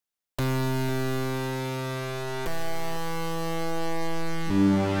Into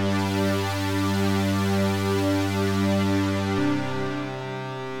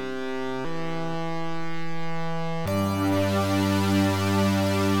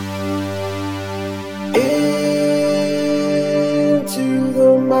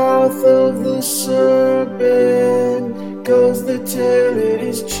the mouth of the serpent goes the tail it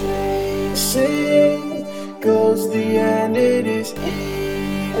is chasing, goes the end it is eating.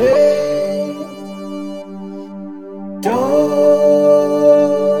 Dawn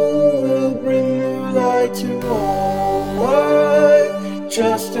will bring new light to all life,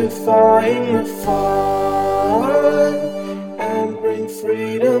 justifying the fun, and bring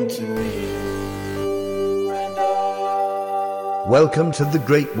freedom to you. Welcome to the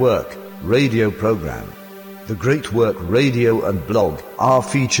Great Work radio program. The Great Work radio and blog are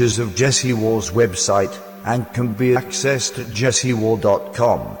features of Jesse Waugh's website and can be accessed at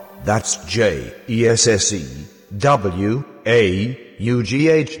jessewar.com. That's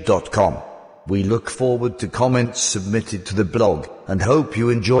JESSEWAUGH.com. We look forward to comments submitted to the blog and hope you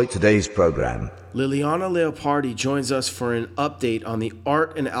enjoy today's program. Liliana Leopardi joins us for an update on the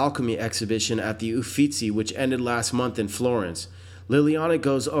Art and Alchemy exhibition at the Uffizi, which ended last month in Florence. Liliana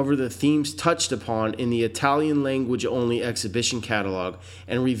goes over the themes touched upon in the Italian language-only exhibition catalog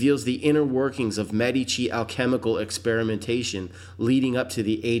and reveals the inner workings of Medici alchemical experimentation leading up to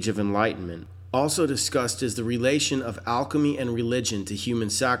the Age of Enlightenment. Also discussed is the relation of alchemy and religion to human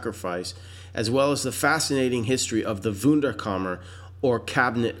sacrifice, as well as the fascinating history of the Wunderkammer, or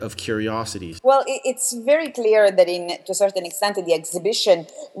Cabinet of Curiosities. Well, it's very clear that to a certain extent, the exhibition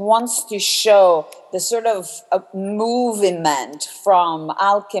wants to show the sort of movement from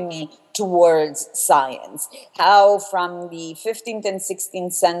alchemy towards science. How from the 15th and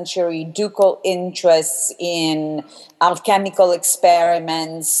 16th century ducal interests in alchemical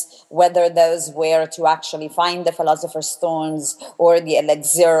experiments, whether those were to actually find the philosopher's stones or the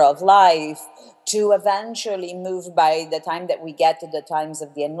elixir of life, to eventually move by the time that we get to the times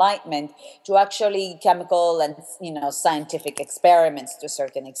of the Enlightenment to actually chemical and scientific experiments to a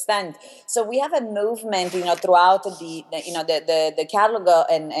certain extent. So we have a movement throughout the catalog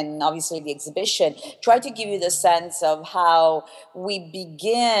and obviously the exhibition try to give you the sense of how we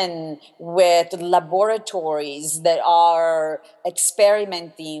begin with laboratories that are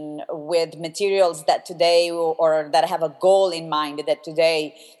experimenting with materials that today or that have a goal in mind that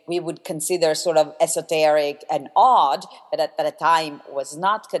today we would consider sort of esoteric and odd, but at the time was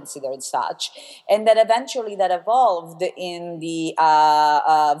not considered such, and that eventually that evolved in the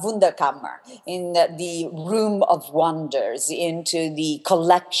Wunderkammer, in the room of wonders, into the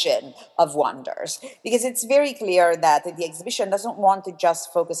collection of wonders. Because it's very clear that the exhibition doesn't want to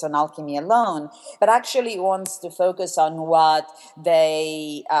just focus on alchemy alone, but actually wants to focus on what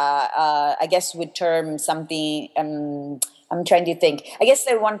they, I guess, would term something... I'm trying to think. I guess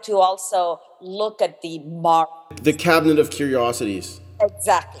they want to also look at the The Cabinet of Curiosities.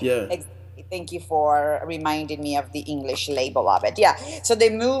 Exactly. Yeah. Exactly. Thank you for reminding me of the English label of it. Yeah. So they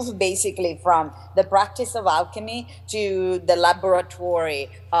move basically from the practice of alchemy to the laboratory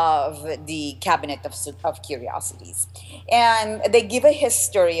of the Cabinet of Curiosities. And they give a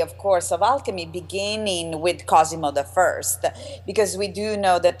history, of course, of alchemy beginning with Cosimo I, because we do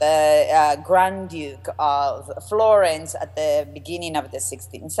know that the Grand Duke of Florence at the beginning of the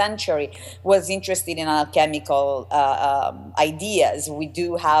 16th century was interested in alchemical ideas. We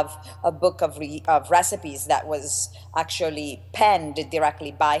do have a book of recipes that was actually penned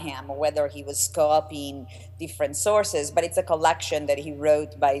directly by him, whether he was copying different sources, but it's a collection that he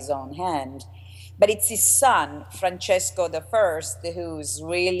wrote by his own hand. But it's his son, Francesco I, who's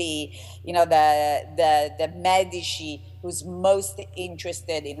really, the Medici, who's most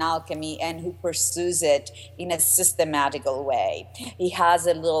interested in alchemy and who pursues it in a systematical way. He has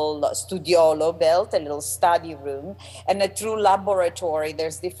a little studiolo built, a little study room, and a true laboratory.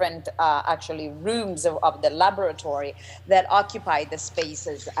 There's different, actually, rooms of the laboratory that occupy the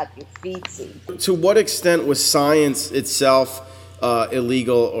spaces at the Uffizi. To what extent was science itself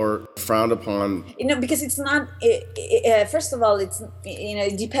illegal or frowned upon? Because it's not. First of all,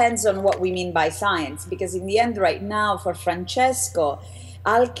 it depends on what we mean by science. Because in the end, right now, for Francesco,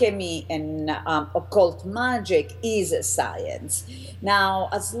 alchemy and occult magic is a science. Now,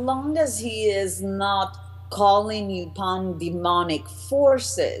 as long as he is not calling upon demonic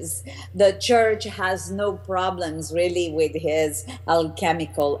forces, the church has no problems really with his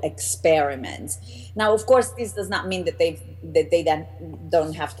alchemical experiments. Now, of course, this does not mean that they've they then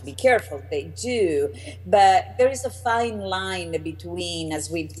don't have to be careful. They do, but there is a fine line between, as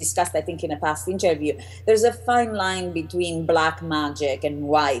we've discussed, I think in a past interview, there's a fine line between black magic and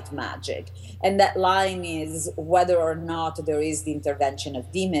white magic, and that line is whether or not there is the intervention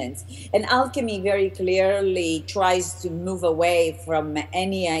of demons. And alchemy very clearly tries to move away from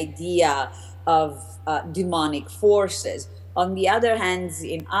any idea of demonic forces. On the other hand,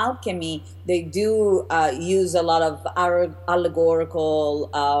 in alchemy, they do use a lot of allegorical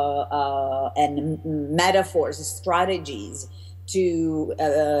and metaphors, strategies to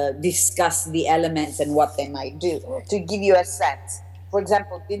discuss the elements and what they might do. To give you a sense, for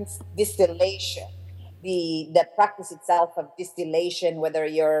example, distillation. The practice itself of distillation, whether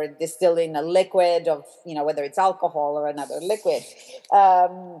you're distilling a liquid of, whether it's alcohol or another liquid,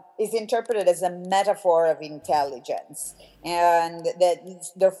 is interpreted as a metaphor of intelligence. And that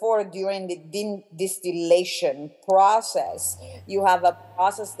therefore, during the distillation process, you have a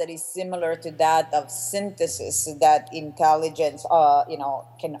process that is similar to that of synthesis that intelligence,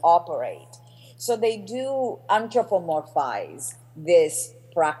 can operate. So they do anthropomorphize this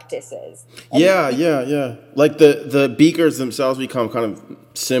practices. Yeah. Like the beakers themselves become kind of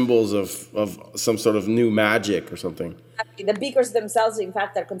symbols of some sort of new magic or something. The beakers themselves, in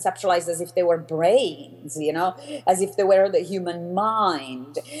fact, are conceptualized as if they were brains, as if they were the human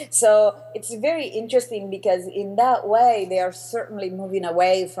mind. So it's very interesting because in that way, they are certainly moving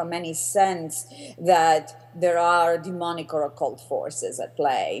away from any sense that there are demonic or occult forces at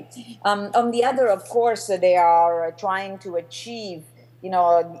play. On the other, of course, they are trying to achieve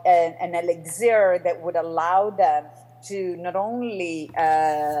an elixir that would allow them to not only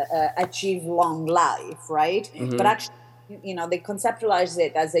achieve long life, right? Mm-hmm. But actually, they conceptualize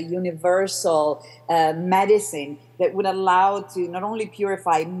it as a universal medicine that would allow to not only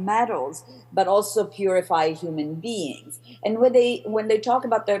purify metals, but also purify human beings. And when they talk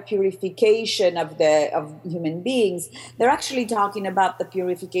about the purification of human beings, they're actually talking about the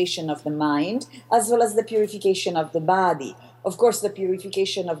purification of the mind as well as the purification of the body. Of course, the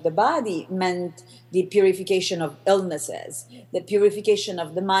purification of the body meant the purification of illnesses. The purification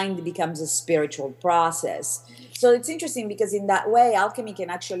of the mind becomes a spiritual process. So it's interesting because in that way, alchemy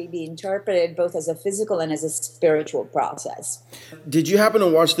can actually be interpreted both as a physical and as a spiritual process. Did you happen to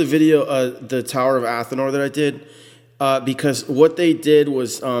watch the video, the Tower of Athenor that I did? Because what they did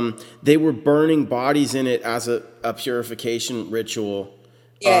was they were burning bodies in it as a purification ritual.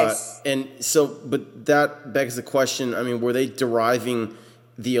 Yes. And so, but that begs the question, I mean, were they deriving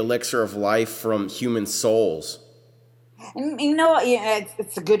the elixir of life from human souls?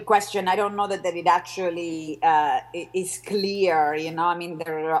 It's a good question. I don't know that it actually is clear. I mean,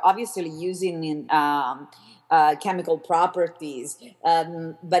 they're obviously using chemical properties,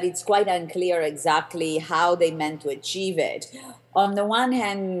 but it's quite unclear exactly how they meant to achieve it. On the one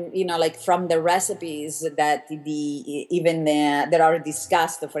hand, like from the recipes that that are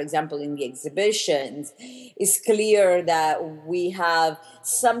discussed, for example, in the exhibitions, it's clear that we have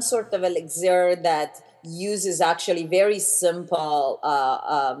some sort of elixir that uses actually very simple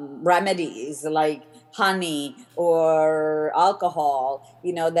remedies like honey or alcohol,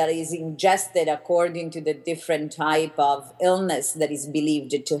 that is ingested according to the different type of illness that is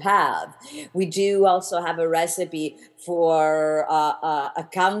believed to have. We do also have a recipe for a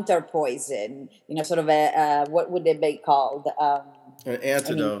counter poison, sort of what would it be called? An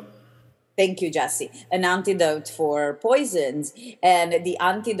antidote. Thank you, Jesse. An antidote for poisons. And the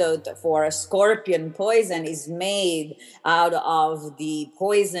antidote for a scorpion poison is made out of the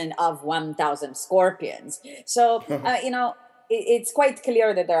poison of 1,000 scorpions. So, it's quite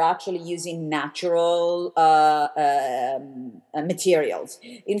clear that they're actually using natural materials.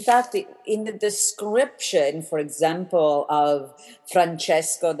 In fact, in the description, for example, of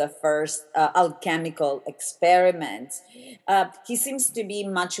Francesco I's alchemical experiments, he seems to be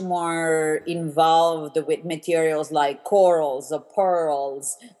much more involved with materials like corals,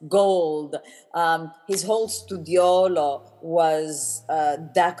 pearls, gold. His whole studiolo was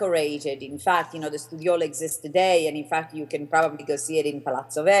decorated. In fact, the studiolo exists today, and in fact, you can probably go see it in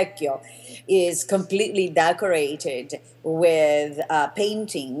Palazzo Vecchio, is completely decorated with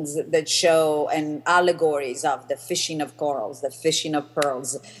paintings that show and allegories of the fishing of corals, the fishing of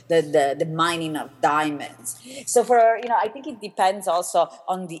pearls, the mining of diamonds. So I think it depends also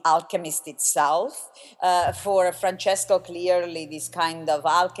on the alchemist itself. For Francesco, clearly this kind of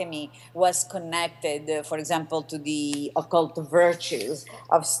alchemy was connected, for example, to the occult virtues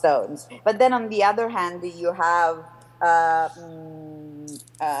of stones. But then on the other hand, you have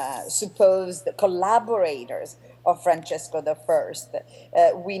supposed collaborators of Francesco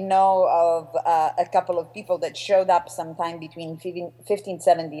I. We know of a couple of people that showed up sometime between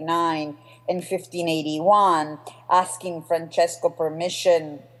 1579 and 1581, asking Francesco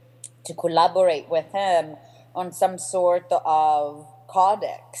permission to collaborate with him on some sort of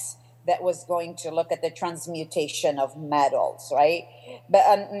codex that was going to look at the transmutation of metals, right? But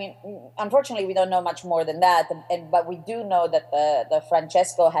unfortunately, we don't know much more than that. But we do know that the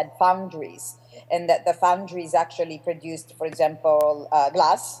Francesco had foundries, and that the foundries actually produced, for example,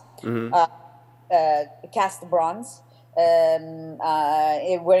 glass, cast bronze.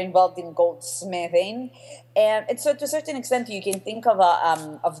 Were involved in goldsmithing, and so to a certain extent, you can think of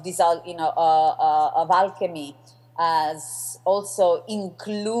this, of alchemy as also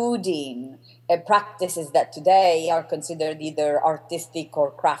including practices that today are considered either artistic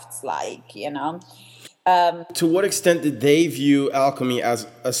or crafts-like. To what extent did they view alchemy as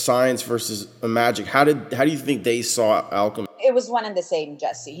a science versus a magic? How do you think they saw alchemy? It was one and the same,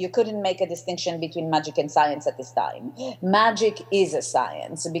 Jesse. You couldn't make a distinction between magic and science at this time. Magic is a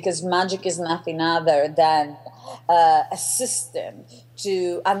science because magic is nothing other than a system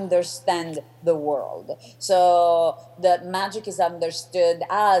to understand the world. So that magic is understood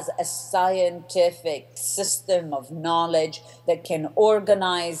as a scientific system of knowledge that can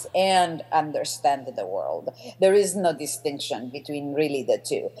organize and understand the world. There is no distinction between really the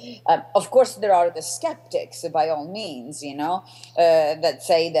two. Of course, there are the skeptics, by all means, that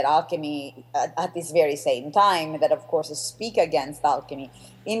say that alchemy, at this very same time, that of course speak against alchemy,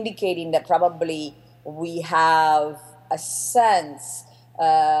 indicating that probably we have a sense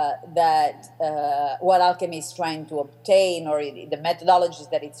that what alchemy is trying to obtain, or the methodologies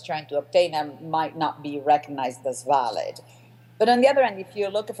that it's trying to obtain, might not be recognized as valid. But on the other hand, if you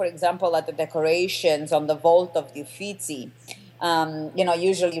look, for example, at the decorations on the vault of the Uffizi,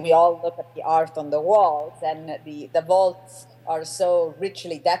 usually we all look at the art on the walls, and the vaults are so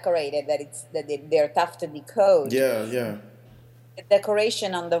richly decorated that they're tough to decode. Yeah. The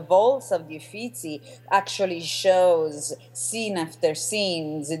decoration on the vaults of the Uffizi actually shows scene after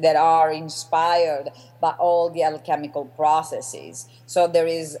scenes that are inspired by all the alchemical processes. So there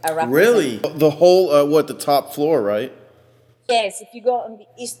is a really the whole the top floor, right? Yes, if you go on the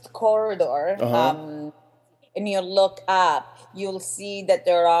east corridor, and you look up, you'll see that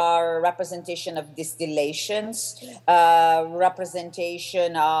there are representation of distillations,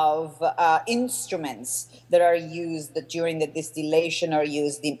 representation of instruments that are used during the distillation or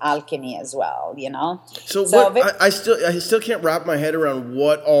used in alchemy as well. I still can't wrap my head around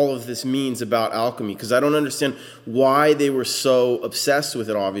what all of this means about alchemy, because I don't understand why they were so obsessed with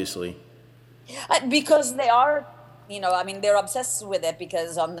it. Obviously, because they are. They're obsessed with it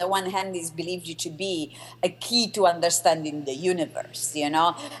because on the one hand, it's believed to be a key to understanding the universe.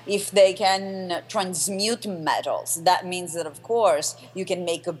 If they can transmute metals, that means that, of course, you can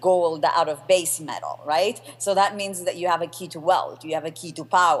make a gold out of base metal, right? So that means that you have a key to wealth, you have a key to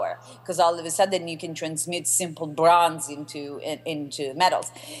power, because all of a sudden you can transmute simple bronze into metals.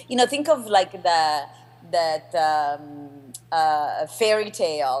 Think of like that fairy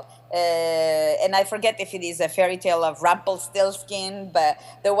tale. And I forget if it is a fairy tale of Rumpelstiltskin, but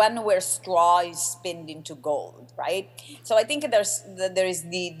the one where straw is spinned into gold, right? So I think there is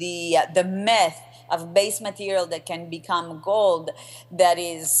the myth of base material that can become gold. That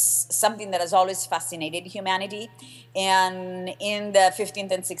is something that has always fascinated humanity, and in the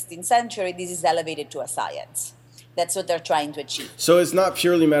 15th and 16th century, this is elevated to a science. That's what they're trying to achieve. So it's not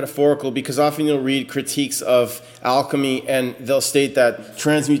purely metaphorical, because often you'll read critiques of alchemy and they'll state that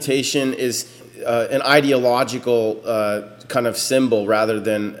transmutation is an ideological kind of symbol rather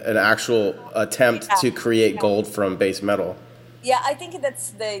than an actual attempt to create gold from base metal. Yeah, I think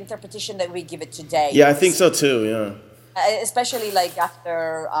that's the interpretation that we give it today. Yeah, I think so too, yeah. Especially like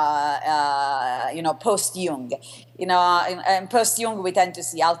after, post-Jung. In post-Jung, we tend to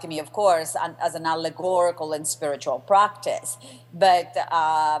see alchemy, of course, as an allegorical and spiritual practice. But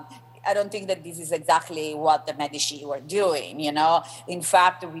I don't think that this is exactly what the Medici were doing. In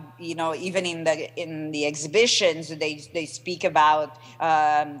fact, even in the exhibitions, they speak about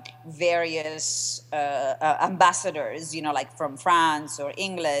various ambassadors, like from France or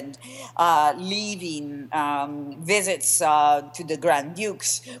England, leaving visits to the Grand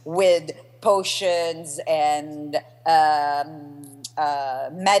Dukes with potions and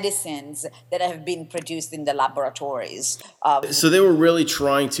medicines that have been produced in the laboratories. So they were really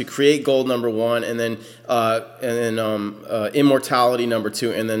trying to create gold, number one, and then immortality, number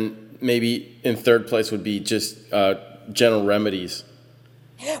two, and then maybe in third place would be just general remedies.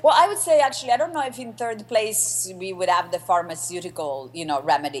 Well, I would say actually, I don't know if in third place we would have the pharmaceutical,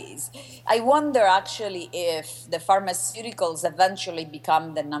 remedies. I wonder actually if the pharmaceuticals eventually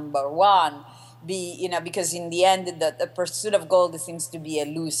become the number one, because in the end, the pursuit of gold seems to be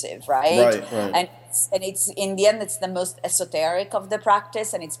elusive, right? Right. And it's in the end, it's the most esoteric of the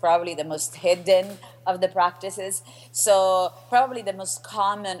practice, and it's probably the most hidden of the practices. So probably the most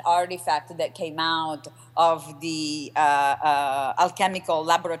common artifact that came out of the alchemical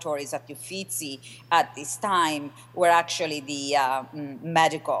laboratories at Uffizi at this time were actually the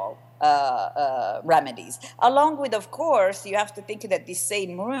medical remedies. Along with, of course, you have to think that these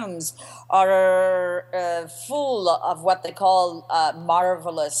same rooms are full of what they call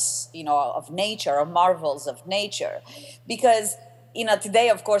marvelous, of nature, or marvels of nature, because today,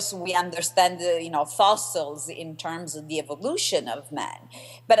 of course, we understand, fossils in terms of the evolution of man.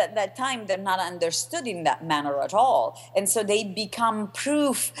 But at that time, they're not understood in that manner at all. And so they become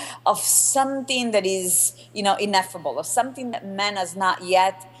proof of something that is, ineffable, of something that man has not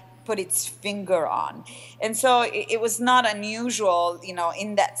yet put its finger on. And so it was not unusual,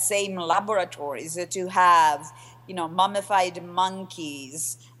 in that same laboratories to have, mummified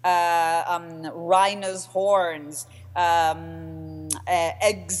monkeys, rhinos' horns,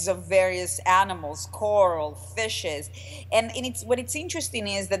 eggs of various animals, coral, fishes. And what's interesting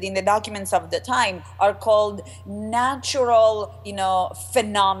is that in the documents of the time are called natural,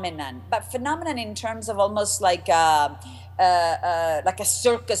 phenomenon, but phenomenon in terms of almost like a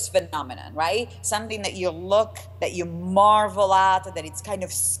circus phenomenon, right? Something that you marvel at, that it's kind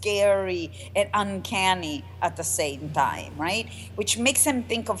of scary and uncanny at the same time, right? Which makes them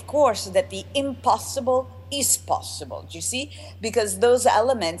think, of course, that the impossible is possible. Do you see? Because those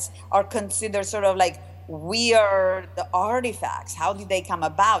elements are considered sort of like weird artifacts. How did they come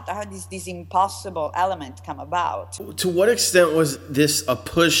about? How did this impossible element come about? To what extent was this a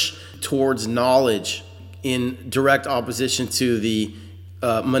push towards knowledge in direct opposition to the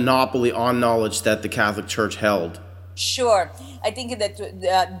monopoly on knowledge that the Catholic Church held? Sure. I think that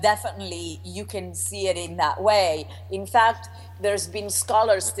definitely you can see it in that way. In fact, there's been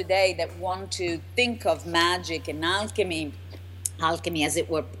scholars today that want to think of magic and alchemy as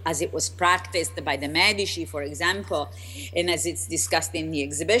it was practiced by the Medici, for example, and as it's discussed in the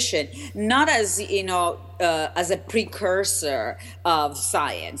exhibition, not as as a precursor of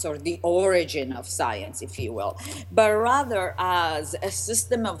science or the origin of science, if you will, but rather as a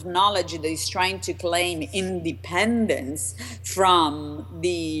system of knowledge that is trying to claim independence from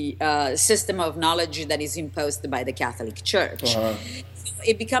the system of knowledge that is imposed by the Catholic Church.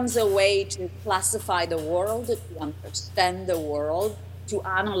 It becomes a way to classify the world, to understand the world, to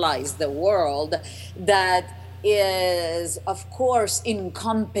analyze the world, that is, of course, in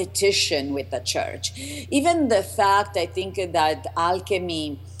competition with the church. Even the fact, I think, that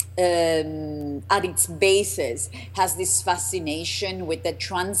alchemy at its basis has this fascination with the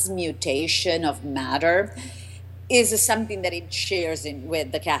transmutation of matter is something that it shares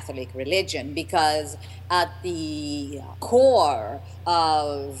with the Catholic religion, because at the core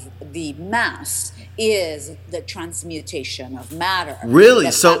of the Mass is the transmutation of matter.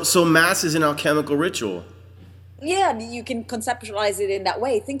 Really? So Mass is an alchemical ritual? Yeah, you can conceptualize it in that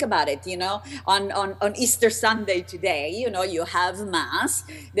way. Think about it, on Easter Sunday today, you have Mass.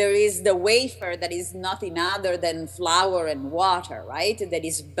 There is the wafer that is nothing other than flour and water, right? That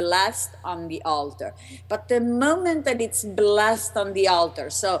is blessed on the altar. But the moment that it's blessed on the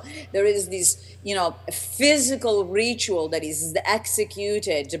altar, so there is this, physical ritual that is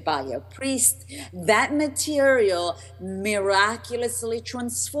executed by a priest, that material miraculously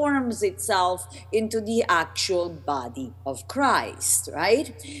transforms itself into the actual body of Christ,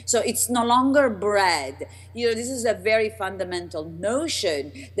 right? So it's no longer bread. This is a very fundamental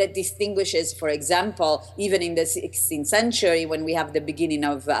notion that distinguishes, for example, even in the 16th century, when we have the beginning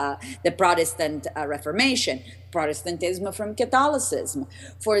of the Protestant Reformation, Protestantism from Catholicism.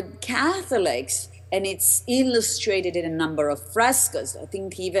 For Catholics, and it's illustrated in a number of frescoes, I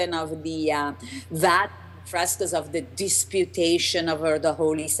think even of the frescoes of the Disputation over the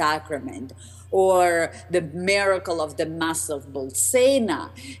Holy Sacrament, or the miracle of the Mass of Bolsena.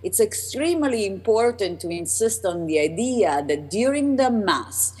 It's extremely important to insist on the idea that during the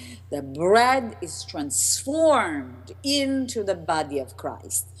Mass, the bread is transformed into the body of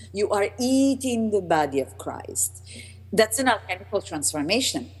Christ. You are eating the body of Christ. That's an alchemical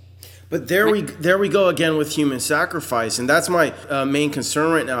transformation. But there we go again with human sacrifice, and that's my main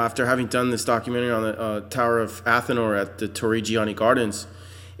concern right now after having done this documentary on the Tower of Athenor at the Torrigiani Gardens,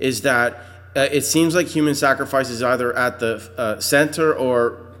 is that it seems like human sacrifice is either at the center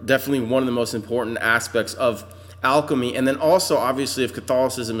or definitely one of the most important aspects of alchemy, and then also obviously of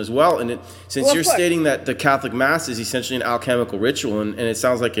Catholicism as well. And since Well, you're of course. stating that the Catholic Mass is essentially an alchemical ritual, and it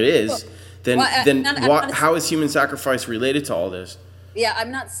sounds like it is, then Well, how is human sacrifice related to all this? Yeah,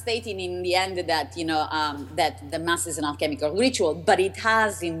 I'm not stating in the end that that the mass is an alchemical ritual, but it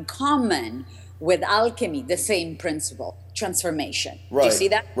has in common with alchemy the same principle, transformation. Right. Do you see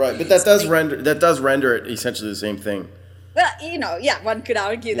that? Right, but that does render it essentially the same thing. Well, yeah, one could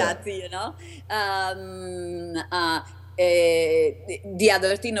argue Yeah. that, the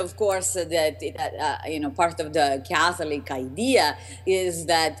other thing, of course, that part of the Catholic idea is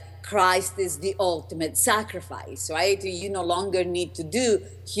that Christ is the ultimate sacrifice, right? You no longer need to do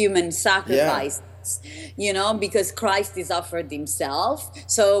human sacrifice. Because Christ is offered himself.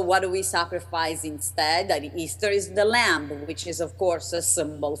 So what do we sacrifice instead? At Easter is the lamb, which is, of course, a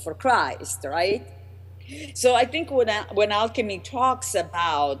symbol for Christ, right? So I think when alchemy talks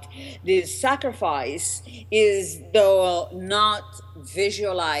about this sacrifice, is though not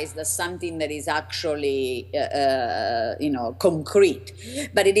visualized as something that is actually concrete,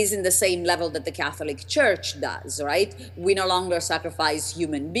 but it is in the same level that the Catholic Church does, right? We no longer sacrifice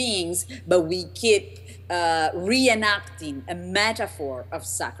human beings, but we keep reenacting a metaphor of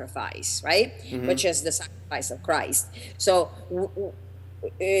sacrifice, right? Which is the sacrifice of Christ. So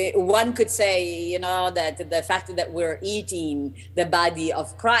one could say, that the fact that we're eating the body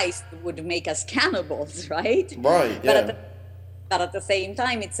of Christ would make us cannibals, right? Right. Yeah. But at the same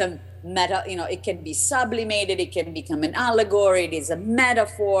time, it's a meta. It can be sublimated. It can become an allegory. It is a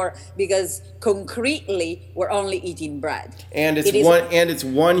metaphor because concretely, we're only eating bread. And it's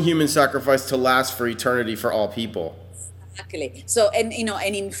one human sacrifice to last for eternity for all people. Exactly. So, and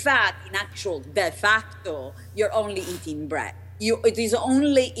in fact, in actual de facto, you're only eating bread. It is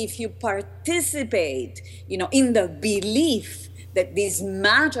only if you participate, in the belief that this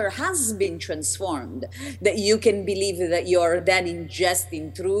matter has been transformed, that you can believe that you're then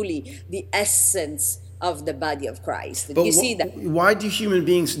ingesting truly the essence of the body of Christ. But you see that? Why do human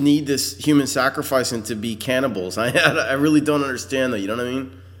beings need this human sacrifice and to be cannibals? I really don't understand that. You know what I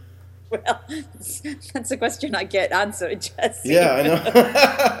mean? Well, that's a question I can't answer, Jesse. Yeah, I know.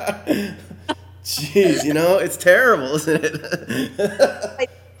 Jeez, it's terrible, isn't it?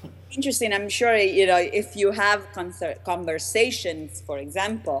 Interesting. I'm sure, if you have conversations, for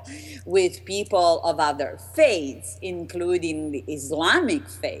example, with people of other faiths, including the Islamic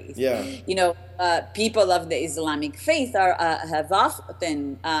faith, people of the Islamic faith have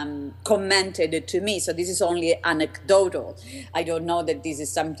often commented to me. So this is only anecdotal. I don't know that this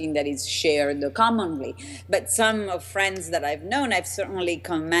is something that is shared commonly. But some of friends that I've known have certainly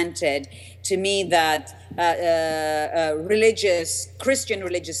commented to me that Christian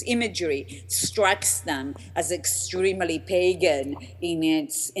religious imagery strikes them as extremely pagan in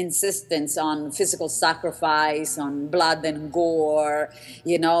its insistence on physical sacrifice, on blood and gore,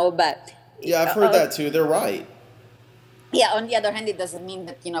 but... Yeah, I've heard that too. They're right. Yeah, on the other hand, it doesn't mean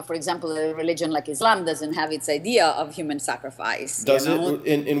that, for example, a religion like Islam doesn't have its idea of human sacrifice. Does it?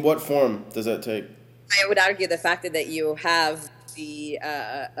 In what form does that take? I would argue the fact that you have the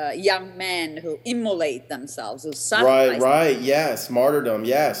young men who immolate themselves, who sacrifice. Right. Yes, martyrdom.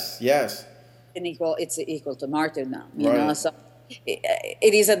 Yes. It's equal to martyrdom. You know, so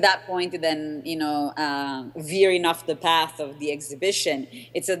it is at that point then, veering off the path of the exhibition.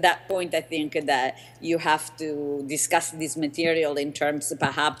 It's at that point, I think, that you have to discuss this material in terms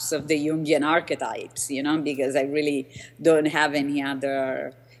perhaps of the Jungian archetypes, because I really don't have any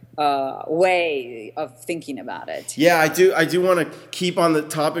other way of thinking about it. Yeah, I do want to keep on the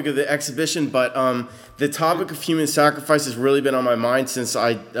topic of the exhibition, but the topic of human sacrifice has really been on my mind since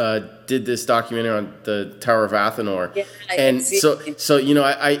I did this documentary on the Tower of Athenor. Yeah, and so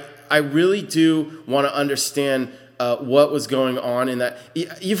I really do want to understand what was going on in that.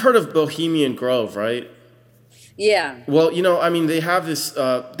 You've heard of Bohemian Grove, right? Yeah. Well, they have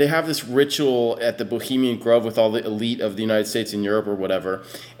this ritual at the Bohemian Grove with all the elite of the United States and Europe or whatever,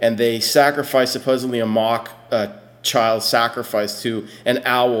 and they sacrifice supposedly a mock child sacrifice to an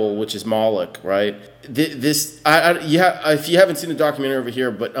owl, which is Moloch, right? If you haven't seen the documentary over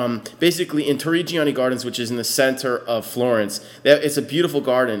here, but basically in Torrigiani Gardens, which is in the center of Florence, it's a beautiful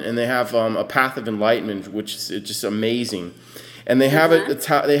garden, and they have a path of enlightenment, which is just amazing. And they have a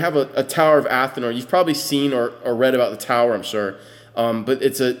Tower of Athenor. You've probably seen or read about the tower, I'm sure. But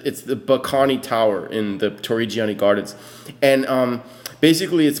it's the Baccani Tower in the Torrigiani Gardens. And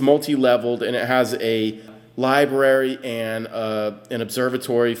basically it's multi-leveled, and it has a library and an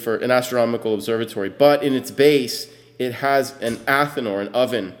observatory, for an astronomical observatory. But in its base, it has an Athenor, an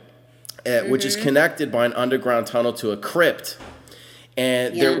oven, which is connected by an underground tunnel to a crypt.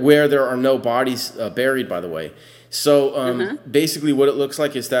 and where there are no bodies buried, by the way. So basically what it looks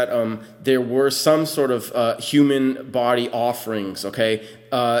like is that there were some sort of human body offerings, okay?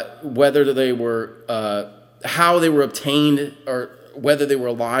 Whether they were, how they were obtained or whether they were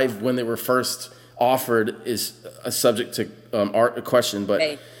alive when they were first offered is a subject to art a question,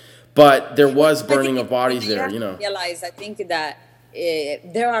 but there was burning of bodies there, you know. Realize, I think that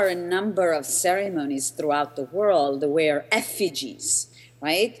there are a number of ceremonies throughout the world where effigies,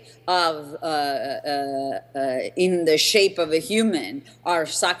 right, of in the shape of a human are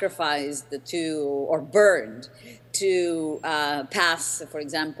sacrificed to or burned to pass, for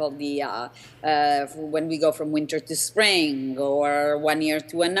example, the when we go from winter to spring or one year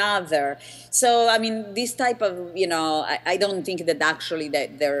to another. So, I mean, this type of, you know, I don't think that actually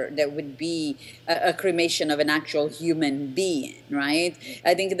that there would be a cremation of an actual human being, right?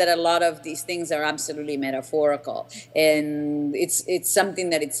 I think that a lot of these things are absolutely metaphorical, and it's something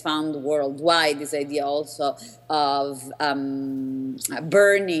that it's found worldwide. This idea also of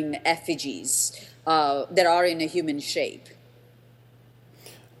burning effigies that are in a human shape.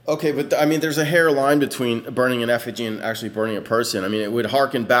 Okay, but I mean, there's a hair line between burning an effigy and actually burning a person. I mean, it would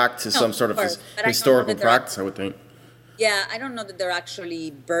harken back to some sort of historical practice, I would think. Yeah, I don't know that they're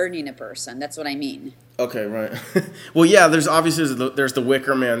actually burning a person. That's what I mean. Okay, right. Well, yeah, there's the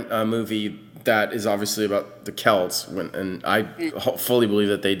Wicker Man movie that is obviously about the Celts, and I fully believe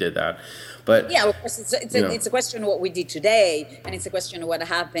that they did that. But yeah, of course, it's a question of what we did today, and it's a question of what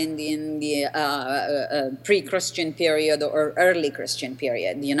happened in the pre-Christian period or early Christian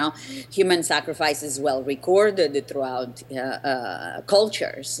period. You know, human sacrifice is well recorded throughout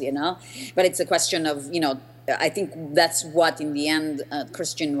cultures. You know, but it's a question of, you know, I think that's what, in the end,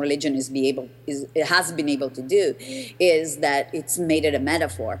 Christian religion has been able to do, is that it's made it a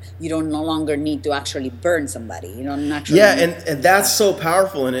metaphor. You don't no longer need to actually burn somebody. You don't actually. Yeah, and that's so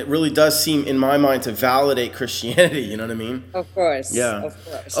powerful, and it really does seem, in my mind, to validate Christianity. You know what I mean? Of course. Yeah. Of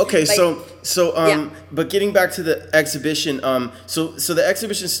course. Okay, but getting back to the exhibition, so the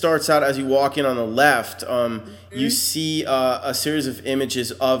exhibition starts out as you walk in on the left. You see a series of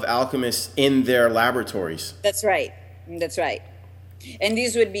images of alchemists in their laboratories. That's right. That's right. And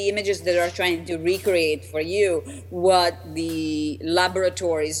these would be images that are trying to recreate for you what the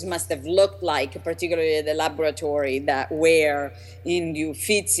laboratories must have looked like, particularly the laboratory that were in the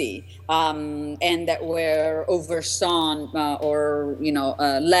Uffizi, and that were oversawn or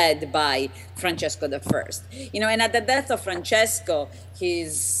led by Francesco I. You know, and at the death of Francesco,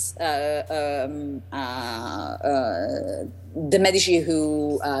 his the Medici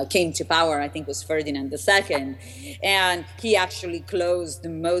who came to power, I think, was Ferdinand II, and he actually closed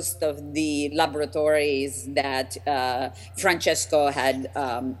most of the laboratories that Francesco had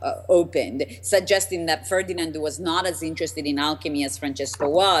opened, suggesting that Ferdinand was not as interested in alchemy as Francesco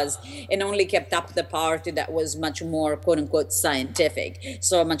was, and only kept up the part that was much more, quote-unquote, scientific,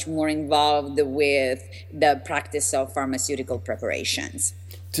 so much more involved with the practice of pharmaceutical preparations.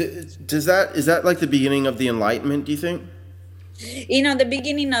 Is that like the beginning of the Enlightenment, do you think? You know, the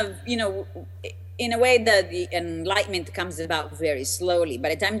beginning of, in a way that the Enlightenment comes about very slowly. By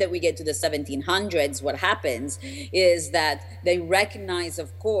the time that we get to the 1700s, what happens is that they recognize,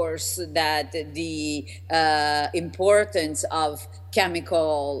 of course, that the importance of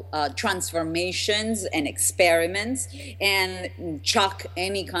chemical transformations and experiments, and chuck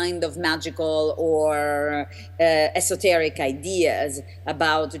any kind of magical or esoteric ideas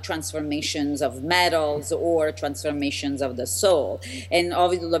about the transformations of metals or transformations of the soul. And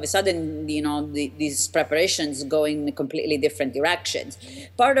all of a sudden, these preparations go in completely different directions.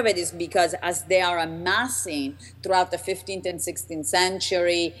 Part of it is because as they are amassing throughout the 15th and 16th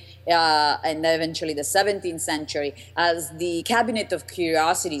century, and eventually the 17th century, as the cabinet of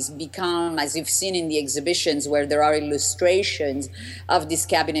curiosities become, as you've seen in the exhibitions where there are illustrations of this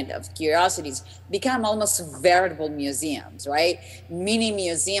cabinet of curiosities, become almost veritable museums, right? Mini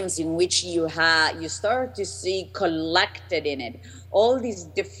museums in which you start to see collected in it all these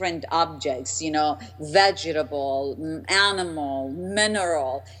different objects, vegetable, animal,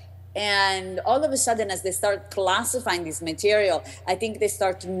 mineral. And all of a sudden, as they start classifying this material, I think they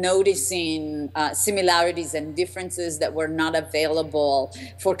start noticing similarities and differences that were not available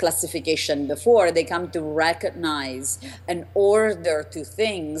for classification before. They come to recognize an order to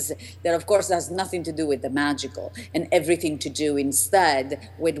things that, of course, has nothing to do with the magical and everything to do instead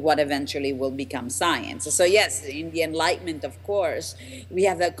with what eventually will become science. So yes, in the Enlightenment, of course, we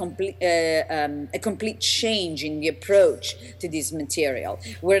have a complete change in the approach to this material.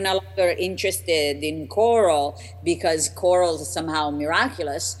 We're no longer interested in coral because coral is somehow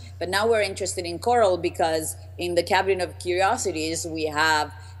miraculous, but now we're interested in coral because in the Cabinet of Curiosities we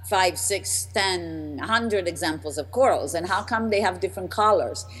have 5, 6, 10, 100 examples of corals. And how come they have different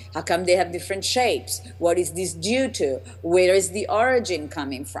colors? How come they have different shapes? What is this due to? Where is the origin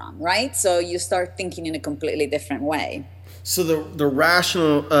coming from, right? So you start thinking in a completely different way. So the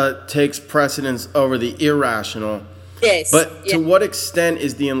rational takes precedence over the irrational. Yes. But to what extent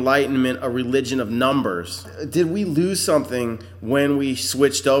is the Enlightenment a religion of numbers? Did we lose something when we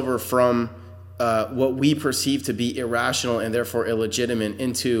switched over from what we perceive to be irrational and therefore illegitimate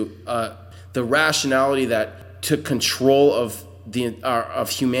into the rationality that took control of of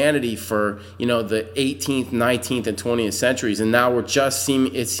humanity for the 18th, 19th, and 20th centuries, and now it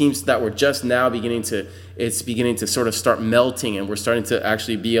seems that we're just now beginning to sort of start melting, and we're starting to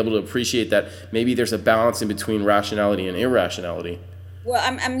actually be able to appreciate that maybe there's a balance in between rationality and irrationality. Well,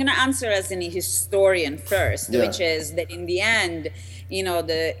 I'm going to answer as a historian first, which is that in the end, in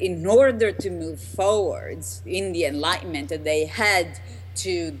order to move forwards in the Enlightenment, they had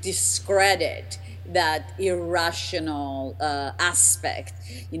to discredit that irrational aspect,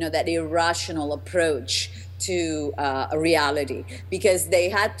 that irrational approach to reality, because they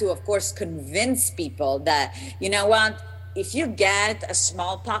had to, of course, convince people that, if you get a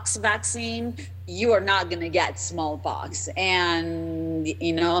smallpox vaccine, you are not going to get smallpox, and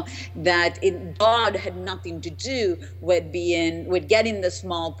that God had nothing to do with getting the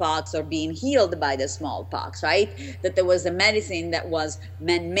smallpox or being healed by the smallpox, right? That there was a medicine that was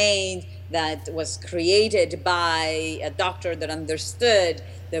man-made, that was created by a doctor that understood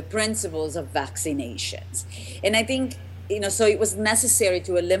the principles of vaccinations. And I think so it was necessary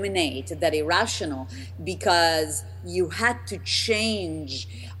to eliminate that irrational, because you had to change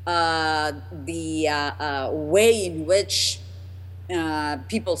the way in which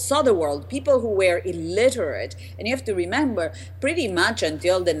people saw the world, people who were illiterate. And you have to remember, pretty much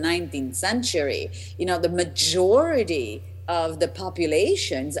until the 19th century, the majority of the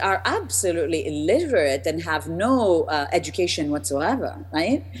populations are absolutely illiterate and have no education whatsoever,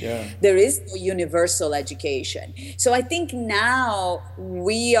 right? Yeah. There is no universal education. So I think now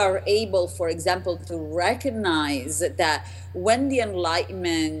we are able, for example, to recognize that when the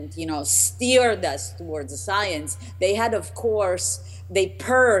Enlightenment, steered us towards science, they had, of course, they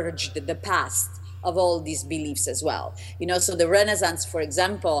purged the past of all these beliefs as well. So the Renaissance, for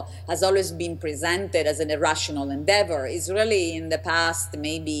example, has always been presented as an irrational endeavor. It's really in the past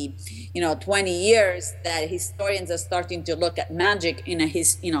maybe 20 years that historians are starting to look at magic in a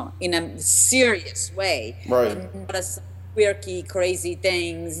serious way. Right. Not as quirky, crazy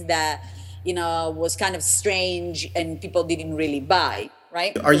things that was kind of strange and people didn't really buy.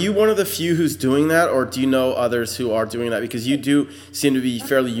 Right? Are you one of the few who's doing that, or do you know others who are doing that? Because you do seem to be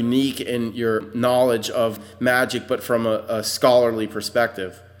fairly unique in your knowledge of magic, but from a scholarly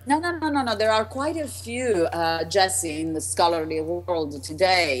perspective. No. There are quite a few, Jesse, in the scholarly world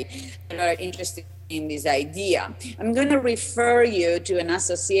today that are interested in this idea. I'm going to refer you to an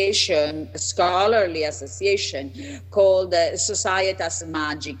association, a scholarly association called Societas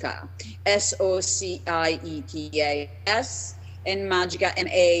Magica, SOCIETAS, and Magica,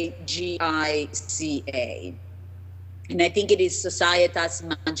 MAGICA. And I think it is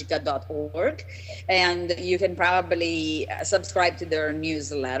societasmagica.org. And you can probably subscribe to their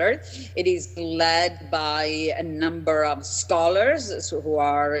newsletter. It is led by a number of scholars who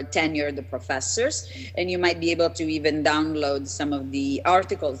are tenured professors. And you might be able to even download some of the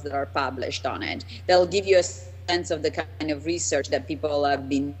articles that are published on it. They'll give you a sense of the kind of research that people have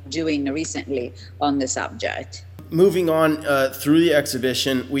been doing recently on the subject. Moving on through the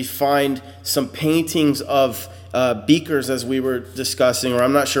exhibition, we find some paintings of beakers, as we were discussing, or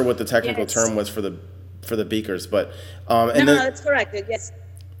I'm not sure what the technical term was for the beakers, but that's correct. Yes.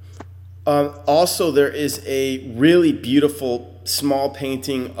 Also, there is a really beautiful small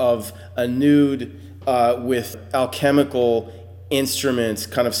painting of a nude with alchemical instruments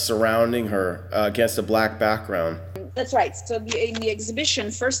kind of surrounding her against a black background. That's right. So in the exhibition,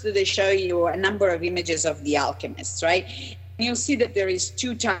 first they show you a number of images of the alchemists, right? And you'll see that there is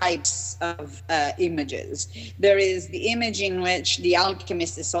two types of images. There is the image in which the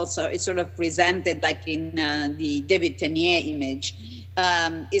alchemist is sort of presented like in the David Tenier image,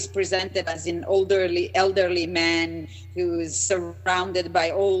 is presented as an elderly man who's surrounded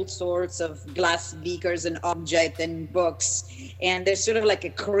by all sorts of glass beakers and objects and books. And there's sort of like a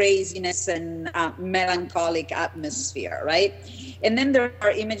craziness and melancholic atmosphere, right? And then there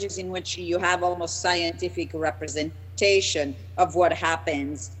are images in which you have almost scientific representation of what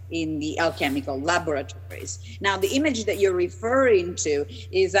happens in the alchemical laboratories. Now, the image that you're referring to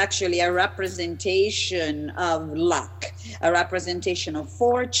is actually a representation of luck, a representation of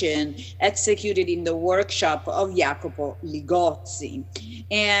fortune executed in the workshop of Jacopo Ligozzi.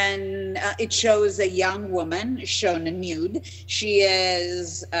 And it shows a young woman shown nude. She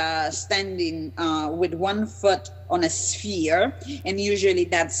is standing with one foot on a sphere, and usually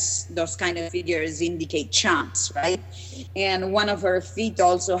those kind of figures indicate chance, right? And one of her feet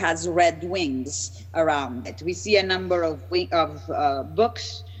also has red wings around it. We see a number of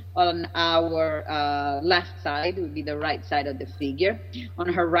books on our left side, would be the right side of the figure. On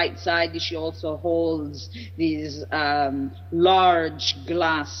her right side, she also holds these large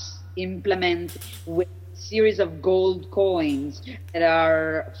glass implement with series of gold coins that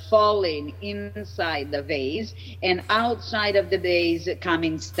are falling inside the vase, and outside of the vase come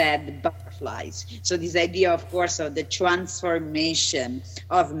instead butterflies. So this idea, of course, of the transformation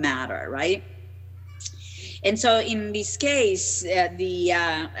of matter, right? And so in this case,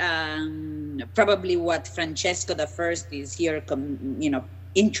 probably what Francesco I is here,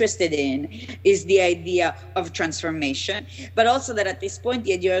 interested in is the idea of transformation, but also that at this point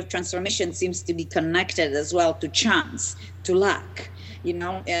the idea of transformation seems to be connected as well to chance, to luck.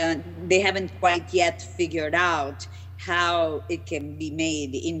 They haven't quite yet figured out how it can be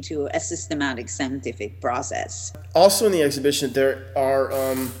made into a systematic scientific process. Also in the exhibition, there are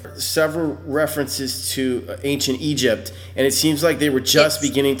several references to ancient Egypt, and it seems like they were just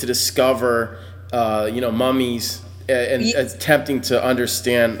beginning to discover, mummies and attempting to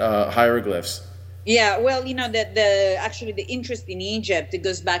understand hieroglyphs. Yeah, well, actually the interest in Egypt, it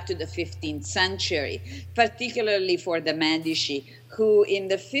goes back to the 15th century, particularly for the Medici, who in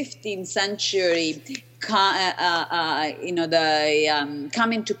the 15th century come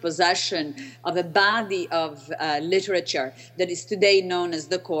into possession of a body of literature that is today known as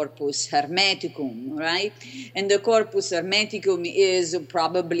the Corpus Hermeticum, right? And the Corpus Hermeticum is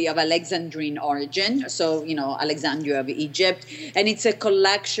probably of Alexandrine origin, so, Alexandria of Egypt, and it's a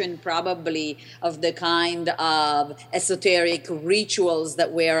collection probably of the kind of esoteric rituals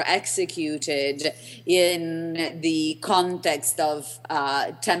that were executed in the context of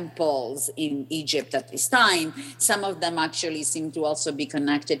temples in Egypt at this time. Some of them actually seem to also be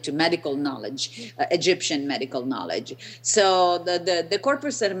connected to medical knowledge, Egyptian medical knowledge. So the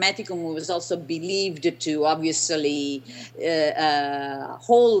Corpus Hermeticum was also believed to obviously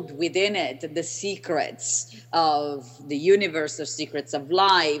hold within it the secrets of the universe, the secrets of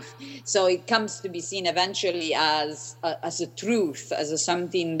life. So it comes to be seen eventually as a truth, as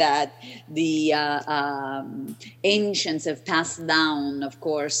something that the ancients have passed down, of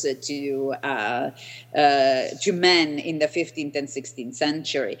course, to men in the 15th and 16th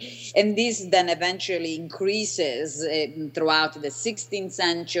century. And this then eventually increases throughout the 16th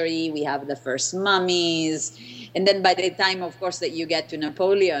century. We have the first mummies. And then by the time, of course, that you get to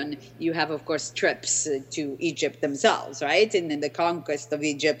Napoleon, you have, of course, trips to Egypt themselves, right? And then the conquest of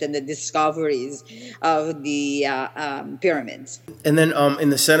Egypt and the discoveries of the pyramids. And then in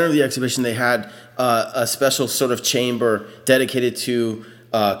the center of the exhibition, they had a special sort of chamber dedicated to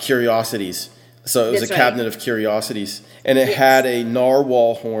curiosities. So it was a cabinet of curiosities. And it had a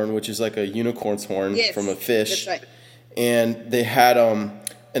narwhal horn, which is like a unicorn's horn from a fish. That's right. And they had a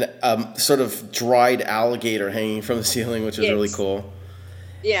sort of dried alligator hanging from the ceiling, which was really cool.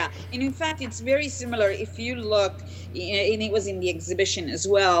 Yeah, and in fact, it's very similar. If you look, and it was in the exhibition as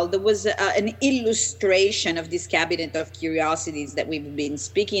well, there was an illustration of this cabinet of curiosities that we've been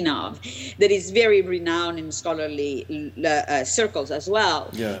speaking of that is very renowned in scholarly circles as well.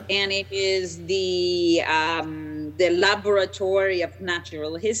 Yeah. And it is the Laboratory of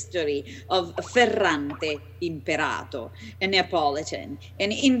Natural History of Ferrante Imperato, a Neapolitan.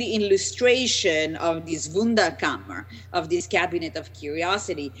 And in the illustration of this Wunderkammer, of this cabinet of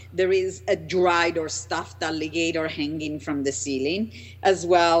curiosity, there is a dried or stuffed alligator hanging from the ceiling, as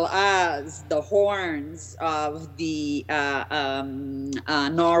well as the horns of the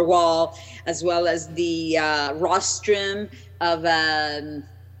narwhal, as well as the rostrum of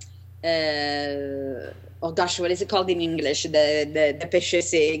oh gosh, what is it called in English? The pesce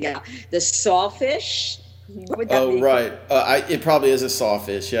sega, the sawfish. Oh, right. It probably is a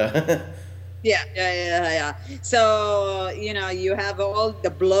sawfish, yeah. Yeah. So, you have all the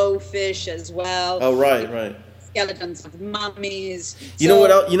blowfish as well. Oh, right. Skeletons of mummies. You know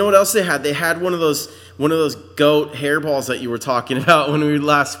what else they had? They had one of those goat hairballs that you were talking about when we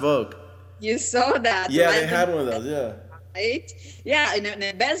last spoke. You saw that. Yeah, they had one of those, yeah. Right? Yeah, and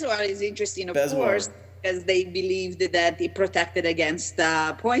the bezoar is interesting, of course. because they believed that it protected against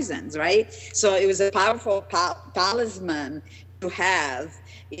poisons, right? So it was a powerful talisman to have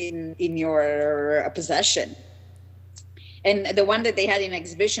in your possession. And the one that they had in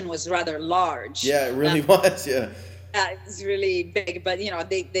exhibition was rather large. Yeah, it really was. Yeah. It's really big, but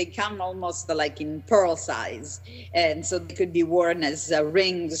they come almost like in pearl size, and so they could be worn as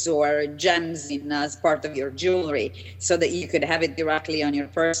rings or gems as part of your jewelry, so that you could have it directly on your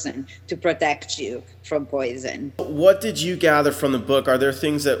person to protect you from poison. What did you gather from the book? Are there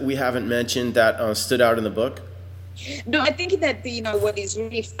things that we haven't mentioned that stood out in the book? No, I think that what is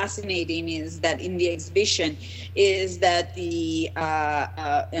really fascinating is that in the exhibition is that the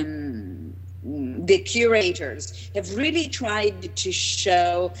curators have really tried to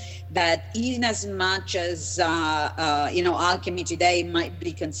show that in as much as alchemy today might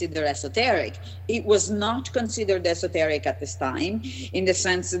be considered esoteric, it was not considered esoteric at this time, in the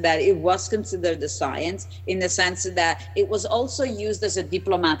sense that it was considered a science, in the sense that it was also used as a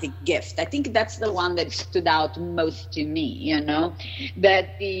diplomatic gift. I think that's the one that stood out most to me,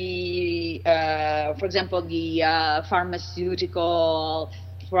 that for example, the pharmaceutical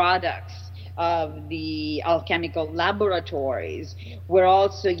products of the alchemical laboratories were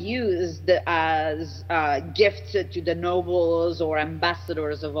also used as gifts to the nobles or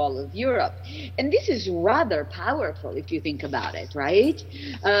ambassadors of all of Europe. And this is rather powerful if you think about it, right?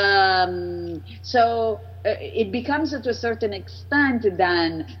 So it becomes to a certain extent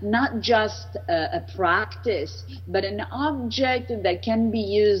then not just a practice, but an object that can be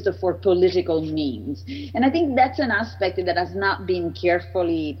used for political means. And I think that's an aspect that has not been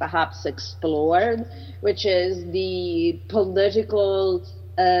carefully perhaps explored, which is the political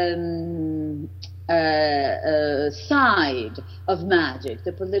side of magic,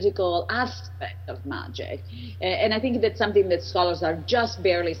 the political aspect of magic. And I think that's something that scholars are just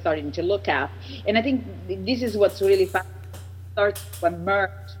barely starting to look at. And I think this is what's really starts to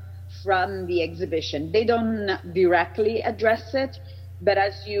emerge from the exhibition. They don't directly address it, but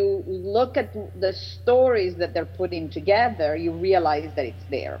as you look at the stories that they're putting together, you realize that it's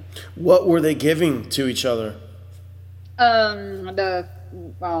there. What were they giving to each other? On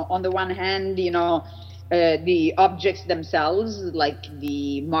the one hand, the objects themselves, like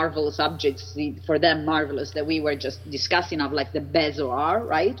the marvelous objects, for them marvelous, that we were just discussing of, like the bezoar,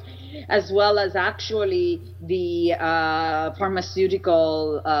 right? As well as actually the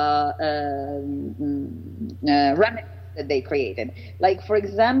pharmaceutical remedies that they created. Like, for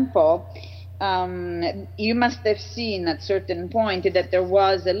example, you must have seen at certain point that there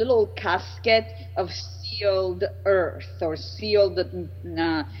was a little casket of sealed earth, or sealed,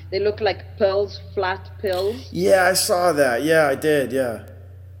 they look like pills, flat pills. Yeah, I saw that. Yeah, I did. Yeah.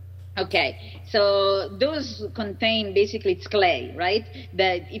 Okay, so those contain, basically it's clay, right?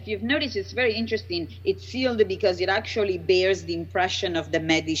 That if you've noticed, it's very interesting. It's sealed because it actually bears the impression of the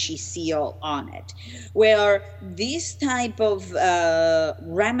Medici seal on it. Where this type of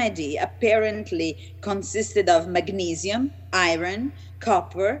remedy apparently consisted of magnesium, iron,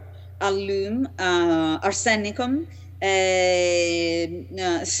 copper, alum, arsenicum,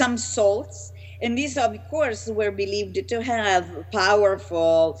 some salts. And these, of course, were believed to have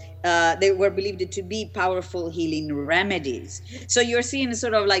they were believed to be powerful healing remedies. So you're seeing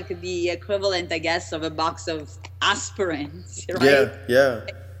sort of like the equivalent, I guess, of a box of aspirins, right? Yeah.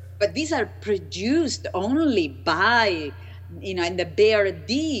 But these are produced only by, and they bear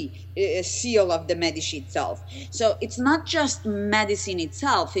the seal of the Medici itself. So it's not just medicine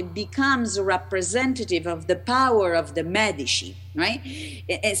itself, it becomes representative of the power of the Medici, right?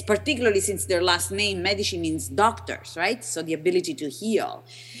 It's particularly since their last name, Medici, means doctors, right? So the ability to heal.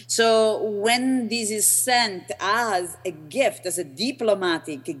 So when this is sent as a gift, as a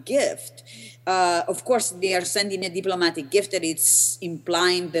diplomatic gift, of course they are sending a diplomatic gift that it's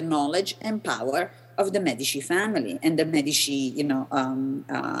implying the knowledge and power of the Medici family and the Medici,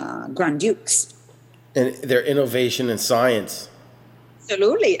 Grand Dukes. And their innovation in science.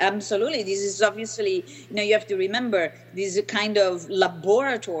 Absolutely. This is obviously, you have to remember, these kind of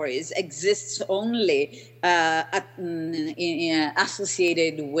laboratories exists only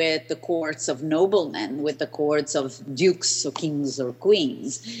associated with the courts of noblemen, with the courts of dukes or kings or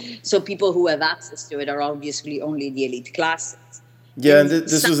queens. So people who have access to it are obviously only the elite classes. Yeah, and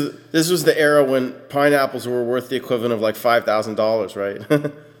this was the era when pineapples were worth the equivalent of like $5,000, right?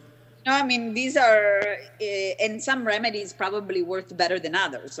 No, I mean, these are, and some remedies probably worked better than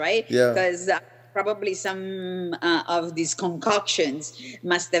others, right? Yeah. Because probably some of these concoctions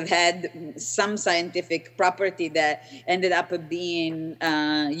must have had some scientific property that ended up being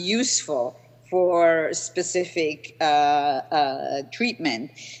useful for specific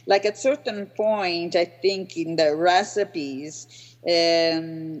treatment. Like at certain point, I think in the recipes,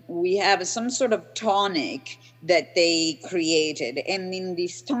 we have some sort of tonic that they created, and in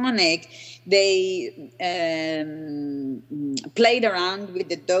this tonic they played around with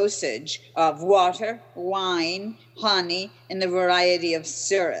the dosage of water, wine, honey, and a variety of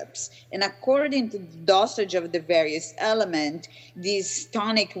syrups. And according to the dosage of the various elements, this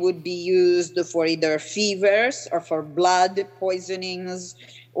tonic would be used for either fevers or for blood poisonings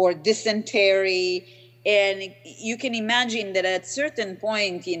or dysentery. And you can imagine that at a certain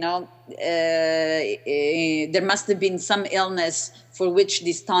point, there must have been some illness for which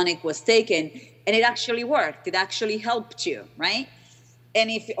this tonic was taken, and it actually worked. It actually helped you, right?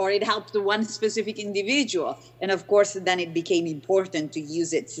 Or it helped one specific individual. And of course, then it became important to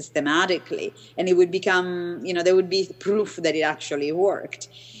use it systematically, and it would become, there would be proof that it actually worked.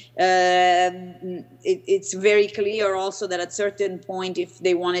 It's very clear also that at certain point, if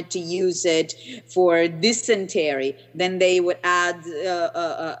they wanted to use it for dysentery, then they would add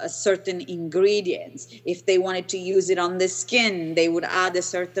a certain ingredients. If they wanted to use it on the skin, they would add a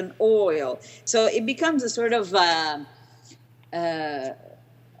certain oil. So it becomes a sort of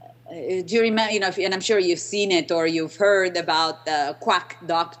do you remember, and I'm sure you've seen it or you've heard about the quack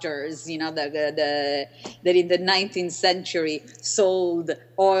doctors, that in the 19th century sold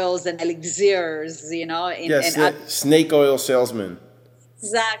oils and elixirs, snake oil salesman.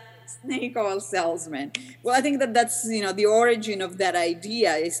 Exactly, snake oil salesman. Well, I think that's, the origin of that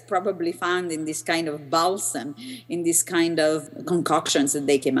idea is probably found in this kind of balsam, in this kind of concoctions that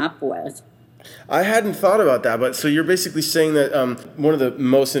they came up with. I hadn't thought about that, but so you're basically saying that one of the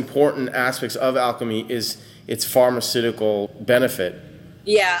most important aspects of alchemy is its pharmaceutical benefit.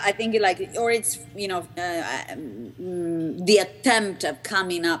 Yeah, I think it's the attempt of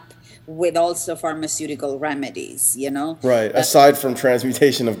coming up with also pharmaceutical remedies, Right, aside from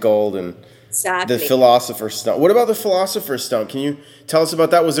transmutation of gold and exactly. The Philosopher's Stone. What about the Philosopher's Stone? Can you tell us about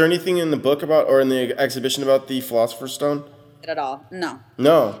that? Was there anything in the book about, or in the exhibition about the Philosopher's Stone? At all, no.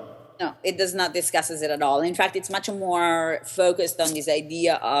 No, it does not discuss it at all. In fact, it's much more focused on this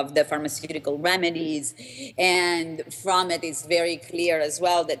idea of the pharmaceutical remedies. And from it, it's very clear as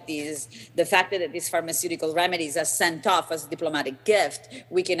well that the fact that these pharmaceutical remedies are sent off as a diplomatic gift,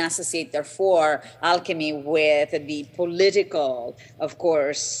 we can associate, therefore, alchemy with the political, of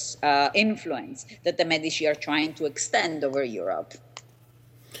course, influence that the Medici are trying to extend over Europe.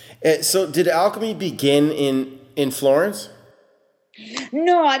 So did alchemy begin in Florence?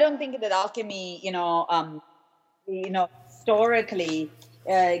 No, I don't think that alchemy, historically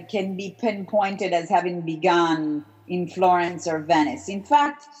can be pinpointed as having begun in Florence or Venice. In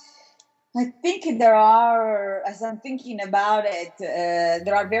fact, I think there are, as I'm thinking about it,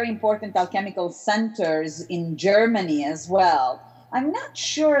 there are very important alchemical centers in Germany as well. I'm not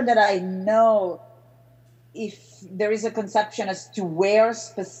sure that I know if there is a conception as to where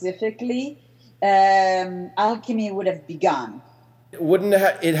specifically alchemy would have begun. Wouldn't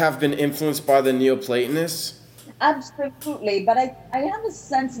it have been influenced by the Neoplatonists? Absolutely, but I have a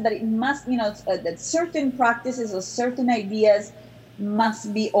sense that it must, that certain practices or certain ideas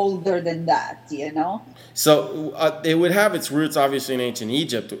must be older than that, So it would have its roots, obviously, in ancient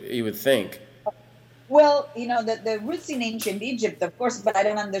Egypt, you would think. Well, the roots in ancient Egypt, of course, but I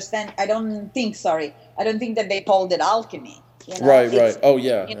don't think that they called it alchemy. Right. Oh,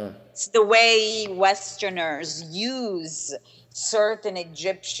 yeah. It's the way Westerners use certain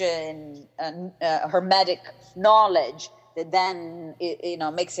Egyptian hermetic knowledge that then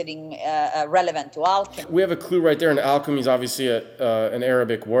makes it relevant to alchemy. We have a clue right there, and alchemy is obviously an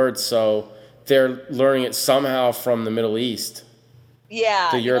Arabic word, so they're learning it somehow from the Middle East. Yeah,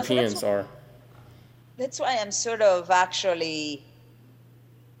 the Europeans are. That's why I'm sort of actually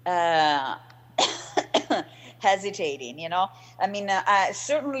hesitating. I mean,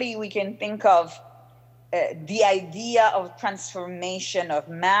 certainly we can think of the idea of transformation of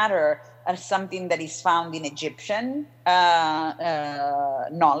matter as something that is found in Egyptian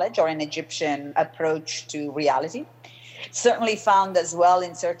knowledge or an Egyptian approach to reality. Certainly found as well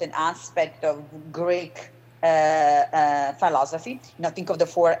in certain aspect of Greek philosophy. Think of the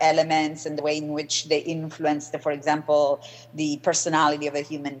four elements and the way in which they influence, for example, the personality of a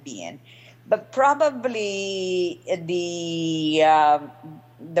human being. But probably the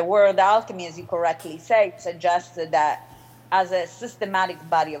word alchemy, as you correctly say, suggests that as a systematic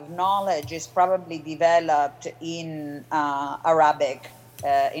body of knowledge is probably developed in Arabic,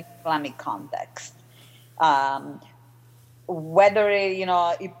 in Islamic context. Whether he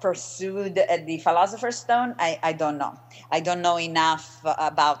pursued the Philosopher's Stone, I don't know. I don't know enough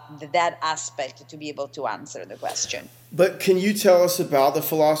about that aspect to be able to answer the question. But can you tell us about the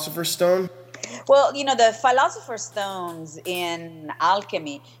Philosopher's Stone? Well, the Philosopher's Stones in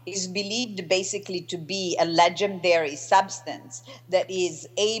alchemy is believed basically to be a legendary substance that is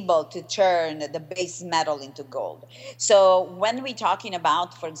able to turn the base metal into gold. So when we're talking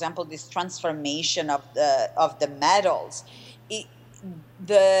about, for example, this transformation of the metals,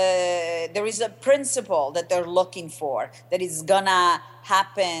 there is a principle that they're looking for that is gonna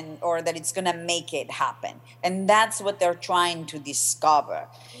happen, or that it's gonna make it happen, and that's what they're trying to discover.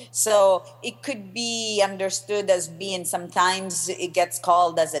 So it could be understood as being, sometimes it gets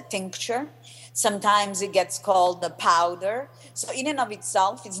called as a tincture, sometimes it gets called a powder. So in and of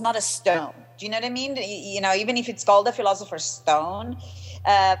itself, it's not a stone. Do you know what I mean? Even if it's called a Philosopher's Stone,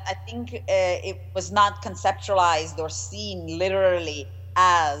 I think it was not conceptualized or seen literally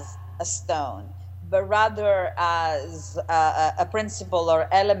as a stone, but rather as a principle or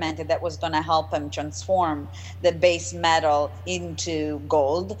element that was going to help him transform the base metal into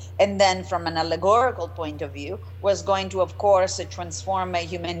gold. And then from an allegorical point of view, was going to, of course, transform a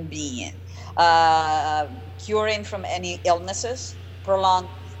human being, curing from any illnesses, prolong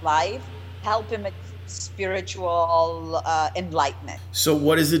life, help him spiritual enlightenment. So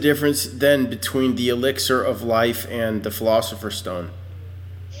what is the difference then between the elixir of life and the Philosopher's Stone?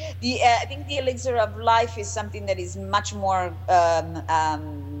 I think the elixir of life is something that is much more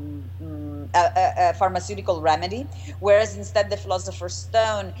a pharmaceutical remedy, whereas instead the Philosopher's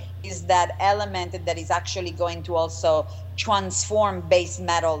Stone is that element that is actually going to also transform base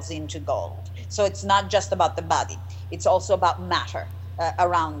metals into gold. So it's not just about the body, it's also about matter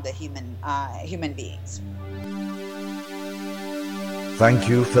around the human beings. Thank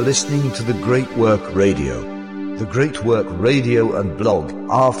you for listening to The Great Work Radio. The Great Work Radio and blog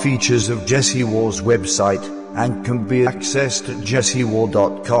are features of Jesse War's website and can be accessed at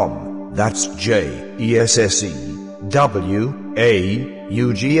jessewar.com. That's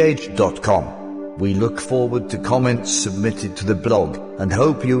JESSEWAUGH.com. We look forward to comments submitted to the blog and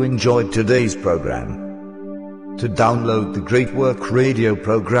hope you enjoyed today's program. To download the Great Work Radio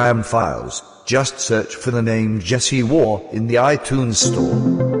program files, just search for the name Jesse War in the iTunes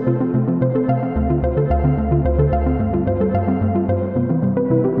Store.